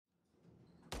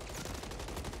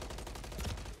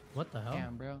What the hell?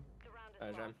 Damn, bro.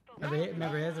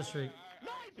 Remember, he has a streak.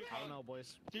 I don't know,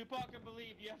 boys. Do you fucking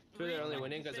believe you have So three? they're only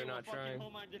winning because they're not trying.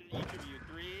 Home-minded in each of you.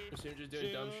 3, So you're just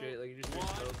doing dumb shit, like you just threw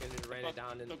smoke and just ran it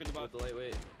down and with the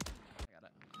lightweight. I got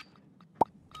it.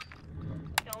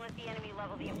 Don't let the enemy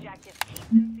level the objective. Keep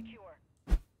them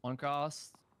secure. One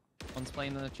cross. One's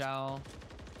playing in the chow.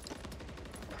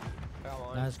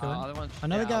 Nice, good. Other one's,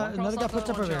 Another guy pushed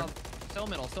up over here. Still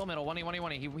middle.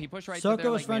 One. He pushed right Soko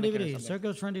through was there. front Like DVD.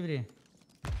 Soko's front DVD.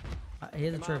 He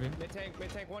has a trophy. Mid tank,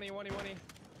 1.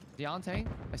 Deontay?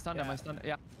 I stunned him.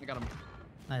 Yeah, I got him.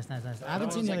 Nice. I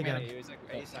haven't seen the other guy. He was like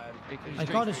A side. I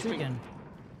called his streak in.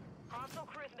 Hostile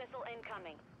cruise missile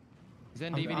incoming. He's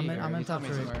in DVD. I'm in He's top on me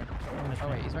three. somewhere. Oh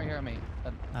wait, he's right here on me.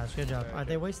 Nice, good job. Alright,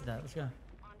 they wasted that. Let's go. On to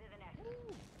the next.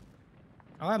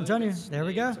 Alright, I'm telling you. There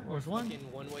we go. Fourth one.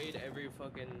 Fucking one way to every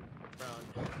fucking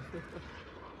round.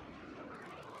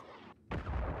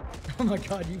 Oh my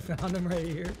god, you found him right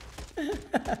here.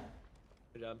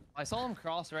 Good job. I saw him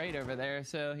cross right over there,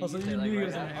 so he Also, used you it, like, knew he right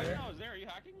was in there. there. I was there. Are you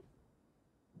hacking?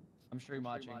 I'm stream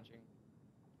watching.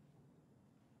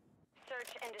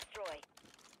 Search and destroy.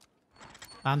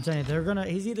 I'm telling you,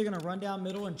 he's either gonna run down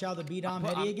middle and chow the beat on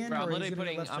Hetty again, Bro, I'm or he's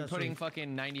literally gonna I'm putting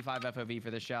fucking 95 FOV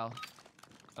for this shell.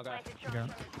 Okay. Plant a charge on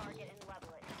the target and level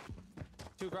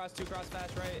it. 2 cross,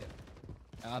 fast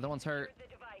right. The one's hurt. The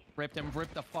device.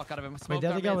 Ripped the fuck out of him. Wait, the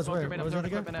other guy was where? What was the other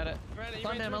guy? At it.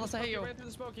 Stun him unless I hit you. He ran through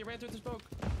the smoke. He ran through the smoke.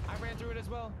 I ran through it as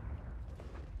well.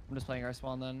 I'm just playing our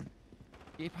spawn then.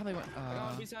 He probably went. I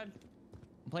got on B side.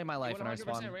 I'm playing my life in our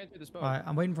spawn. Ran through the smoke. Alright,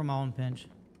 I'm waiting for my own pinch.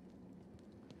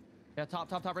 Yeah,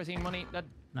 top racine money. That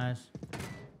Nice.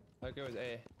 I think it was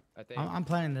A. I think. I'm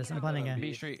planning this. I'm planning again.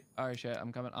 B street. Alright, shit.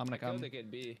 I'm coming. I'm gonna I killed come. the kid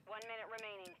B. 1 minute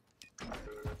remaining.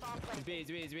 Bomb He's B.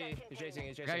 He's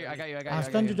chasing. I got you. I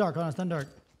stunned you dark. Hold on, stun dark.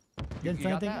 Didn't You say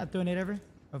got anything. that? I threw a nade over.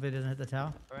 Hopefully it doesn't hit the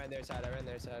towel. I ran their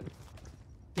side.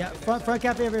 Yeah, front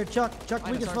cafe over here. Chuck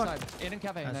weak as fuck. In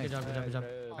cafe. Nice, Nice. good job.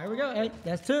 Here we go. Hey,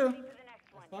 that's 2. to the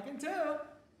next one. Fucking 2.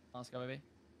 Let's go, baby.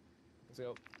 Let's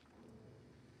go.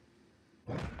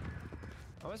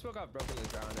 I almost spoke off broken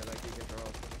this round and like you control.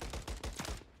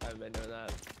 I haven't been doing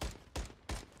that.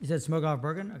 You said smoke off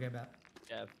broken? Okay, bet.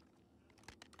 Yeah.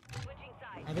 Switching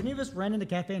sides. Have any of us ran into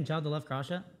cafe and chowed the left cross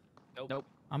yet? Nope.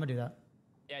 I'm gonna do that.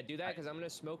 Yeah, do that because I'm gonna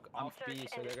smoke off B,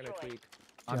 so they're gonna tweak.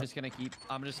 I'm just gonna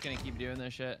keep doing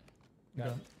this shit.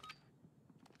 Okay.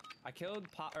 I killed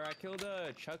Chuck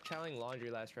Chowing Laundry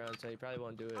last round, so he probably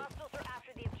won't do it. Hostiles are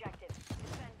after the objective.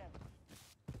 Defend them.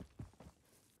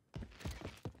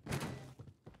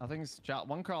 Nothing's shot.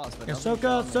 One cross, but Yeah, nothing's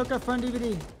shot. Soka front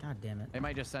DVD. God damn it. They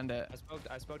might just send it.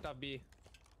 I smoked off B.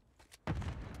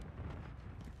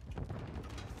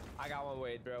 I got one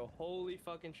Wade, bro. Holy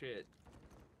fucking shit.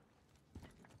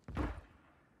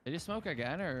 They just smoke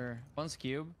again, or one's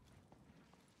cube?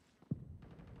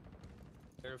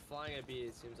 They're flying at B,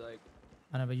 it seems like.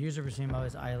 I know, but user resume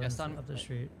always islands stun. up the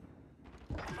street.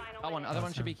 That one, other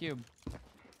one should be cube.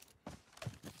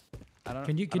 I don't.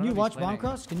 Can you watch bomb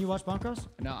cross? Can you watch bomb cross?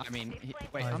 No, I mean, wait, Oh,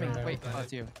 wait, right, wait. right. Oh,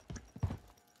 it's you.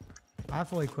 I have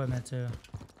full equipment too.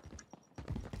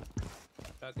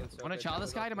 Wanna chow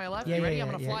this guy to my left? Yeah, You ready? yeah,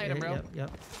 I'm gonna yeah, fly at him, bro.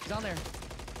 Yep. He's on there.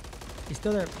 He's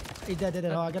still there. He's dead.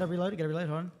 Oh, I gotta reload. Hold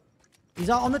on. He's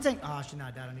all on the tank. Oh, she's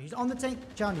not dead on you. He's on the tank.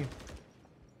 Chowing you.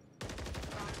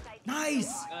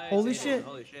 Nice. Holy shit.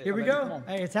 Here we go.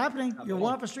 Hey, it's happening. You're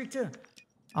one off a streak too.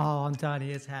 Oh, I'm telling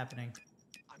you, it's happening.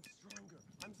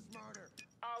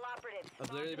 All operatives.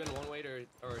 I've literally been one way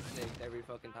or synced every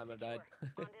fucking time I've died.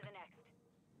 On to the next.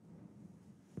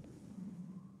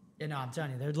 Yeah, no, I'm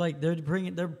telling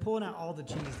you, they're pulling out all the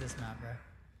cheese this map, bro.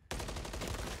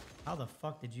 How the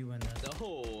fuck did you win this?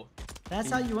 No.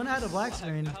 That's how you win out of black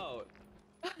screen. Out.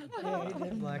 Yeah, he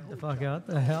did black the fuck out.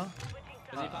 The hell?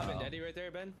 Was he popping Daddy right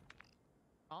there, Ben?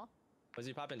 Huh? Was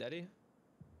he popping Daddy?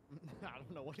 I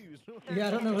don't know what he was doing. Yeah,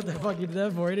 I don't know what the fuck you did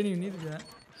that for. He didn't even need to do that.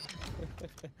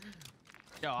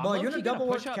 Yo, Well, I'm you're gonna low-key double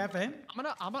work push up. cafe? I'm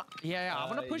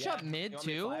gonna push up mid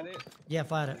too. Yeah,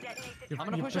 flat it. I'm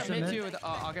gonna push up mid too.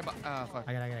 I'll get. Fuck.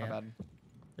 I got My it. bad.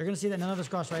 You're gonna see that none of us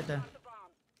cross right there.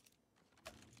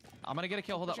 I'm gonna get a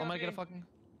kill. Hold up. I'm gonna get a fucking.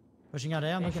 Pushing out A,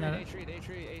 I'm looking at it.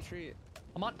 A tree.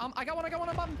 I'm on. I got one.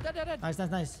 I'm bottom. Dead.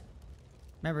 Nice.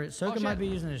 Remember, Soka shit. might be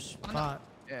using his spot.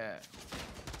 Yeah.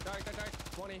 Dark.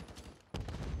 20.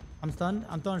 I'm stunned.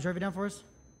 I'm throwing a trophy down for us.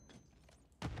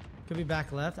 Could be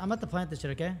back left. I'm about to plant this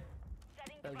shit, okay?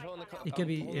 It could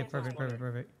be. Yeah, perfect. I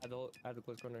have the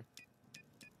close corner.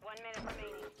 1 minute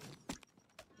remaining.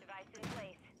 Device in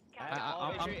place.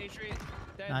 I'm- A tree.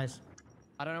 Dead. Nice.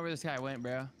 I don't know where this guy went,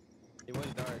 bro. It was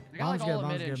dark. They got like Bomb's good, all of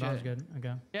bomb's mid and good, bomb's shit. good.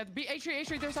 Okay. Yeah, be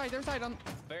H3, their side.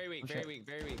 Very weak, Oh, very shit. weak,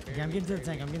 very weak. Okay, I'm getting to the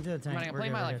tank. I'm getting to the tank. Running, We're play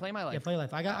good, my we're life, good. play my life. Yeah, play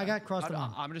life. I got crossed the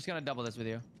bomb. I'm just gonna double this with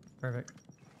you. Perfect.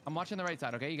 I'm watching the right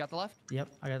side, okay? You got the left? Yep,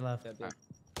 I got left. Yeah, dude.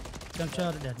 Jump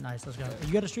shot dead. Nice, let's go.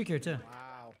 You got a streak here too.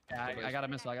 Wow. Yeah, I got a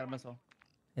missile.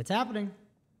 It's happening.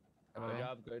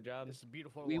 Good job. This is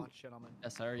beautiful to We- watch, gentlemen.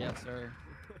 Yes, sir. Yes, sir.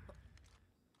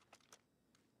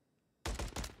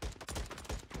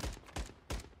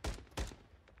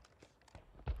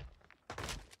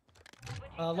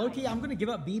 Loki, I'm gonna give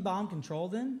up B bomb control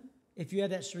then. If you have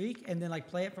that streak, and then like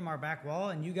play it from our back wall,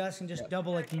 and you guys can just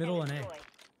double like middle and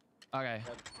A. Okay.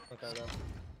 Okay.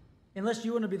 Unless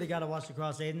you want to be the guy to watch the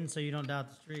cross, Aiden, so you don't doubt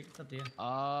the streak. It's up to you.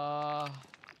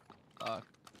 Fuck.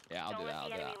 Yeah, I'll do that.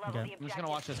 Okay. I'm just gonna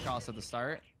watch this cross at the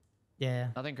start. Yeah.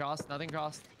 Nothing crossed. Nothing.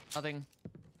 Nothing.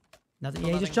 Still Yeah,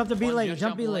 you just nothing. jump to B One, late. just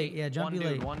Jump B late. Yeah, jump one B dude,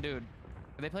 late. One dude.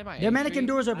 They play my Their mannequin A3?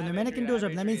 doors open. I Their have mannequin A3, doors I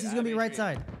open. have That means he's A3, gonna be I have right A3.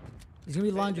 side. He's gonna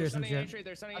be laundry or some shit.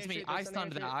 That's me. I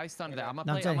stunned that. I stunned that. I'm gonna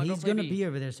No, play. I'm saying I'm he's gonna gonna play B. be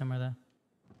over there somewhere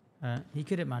though. Alright, he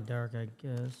could hit my dark, I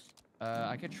guess.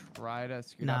 I could try to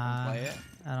scoot up Nah, and play it.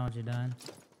 I don't want you dying.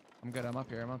 I'm good. I'm up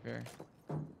here. I got If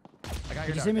your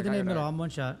you dark, see me I at the got your nade middle, dark. I'm one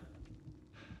shot.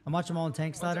 I'm watching them all in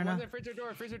tank slider now.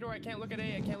 Freezer door. I can't look at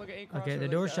A. I can't look at A. Okay, the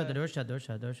door's shut. The door's shut. Door's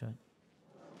shut.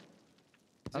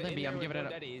 Nothing B. I'm giving it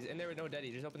up. In there with no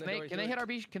daddy. Just open the Can door. they hit our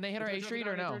B? Can they hit our A street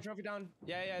or no? Trophy down.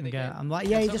 Yeah, they Okay, can. I'm like,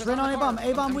 yeah, he Someone's just ran on on the A bomb.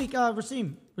 car. A bomb weak.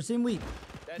 Racine weak.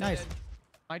 Dead, Nice.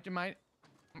 dead.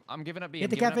 I'm giving up B. Hit I'm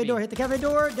the giving up cafe B. door. Hit the cafe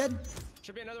door. Dead.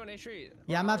 Should be another one A street.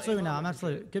 Yeah, I'm absolute now. I'm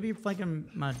absolute. Could be flanking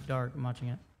my dark. I'm watching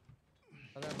it.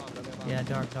 Yeah,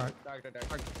 dark. Dark.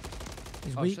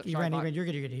 He's Oh, weak. shit, He sorry, ran. bot. You're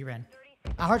good. He ran.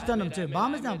 I hard stunned him mid, too. I mid,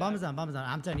 Bomb I is down. mid, Bomb I- is down. Bomb is down.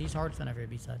 I'm telling you, he's hard stunned over here.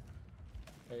 B side.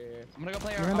 Yeah. I'm gonna go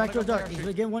play He our. ran I'm back to gonna his go play dark. our He's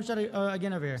street. getting one shot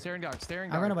again over here. Staring dark.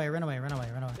 I ran away. Run away.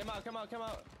 Come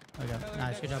out. Okay.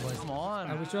 Nice. Good job, boys. Come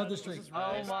on. We still have the streak.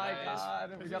 Oh my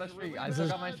god. We got a streak. I still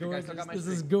got my streak. This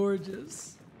is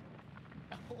gorgeous.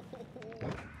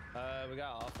 We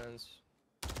got offense.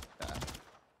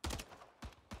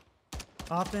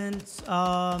 Offense.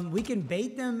 We can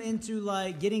bait them into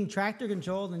like getting tractor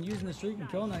controlled and using the streak and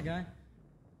killing that guy.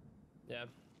 Yeah.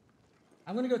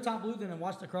 I'm gonna go top blue then and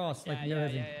watch the cross. Like Yeah.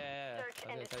 everything.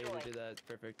 I was gonna tell you to do that.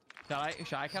 Perfect.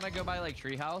 Should I kind of go by like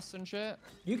treehouse and shit?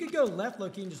 You could go left,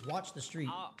 Loki, and just watch the street.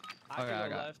 I Okay, can I go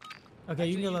got it. left. Okay,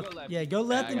 you can go Actually, you left. go left. Yeah, go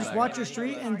left I and got just it, I watch got your it.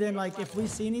 street, and then like if we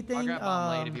see I'll anything, grab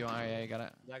bomb late if you want. Yeah, you got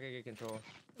it. I can get control.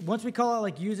 once we call out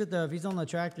like use it though, if he's on the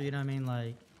tractor, you know what I mean,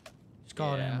 like just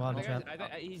call it Yeah. in while I the think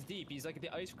trap. he's deep. He's like the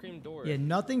ice cream door. Yeah,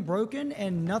 nothing broken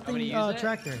and nothing use it?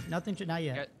 tractor. Nothing. Not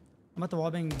yet. Okay. I'm at the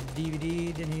wallbang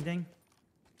DVD. Did anything?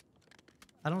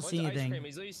 I don't One's see ice anything. cream.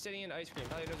 He's literally sitting in ice cream.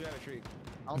 Probably knows we have a treat.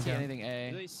 I don't see Okay. anything He's A.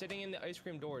 literally sitting in the ice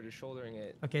cream door, just shouldering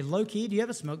it. Okay, low key. Do you have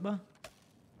a smoke bar?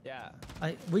 Yeah.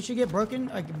 We should get broken.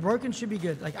 Like broken should be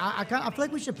good. Like I feel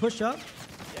like we should push up.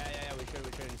 Yeah. We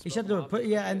should. You should do it. Put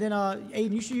yeah, and then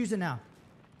Aiden, you should use it now.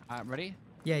 Ready?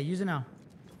 Yeah, use it now.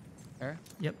 Here.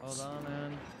 Yep. Hold on,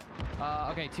 man.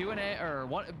 Okay, 2 in A or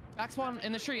one back spawn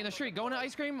in the street. Go into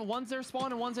ice cream. One's their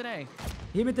spawn and one's in A.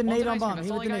 He hit the One's nade in on ice cream, bomb. that's He the hit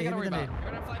the only guy nade. you He hit gotta the worry nade.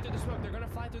 They're gonna fly through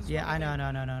the smoke. Yeah, I know.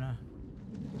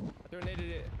 They're naded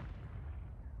it.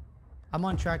 I'm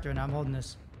on tractor now. I'm holding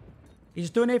this. He's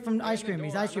just throwing a nade from ice in the cream.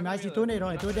 He's door. ice cream. I'm Ice cream. not Throw a really nade. Hold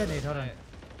on. looking. Throw a dead nade. Hold on. Alright.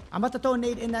 I'm about to throw a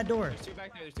nade in that door. There's two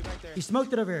back there. He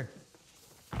smoked it over here.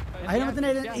 I hit him with the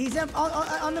nade. Yeah. He's on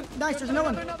the nice. There's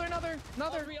another one. Another.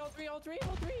 All three.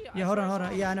 Yeah, hold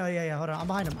on. Yeah, I know. Yeah, hold on. I'm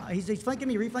behind him. He's flanking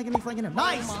me, reflanking me, flanking him.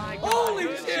 Nice. my God.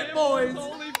 Holy shit, boys.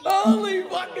 Holy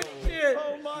fucking shit.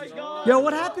 Oh my god. Yo,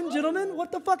 what happened, gentlemen?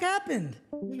 What the fuck happened?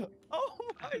 Oh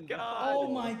my god. Oh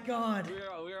my god.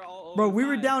 We were all Bro, we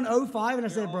were 5. down 0-5 and I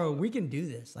said, bro, we can do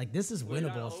this. Like, this is We're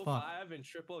winnable down as fuck. 5 and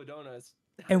triple donuts.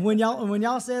 And when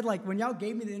y'all said, like, when y'all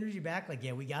gave me the energy back, like,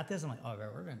 yeah, we got this. I'm like, oh, bro,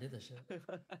 we're gonna do this shit.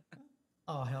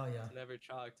 Oh, hell yeah. Never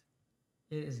chalked.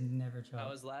 It is never That chopped.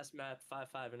 was last map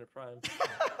 5-5 in a prime.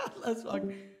 Let's fuck.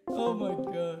 Oh my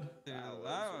god.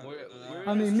 We're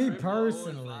I mean, just me triple 0 and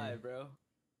personally. 5.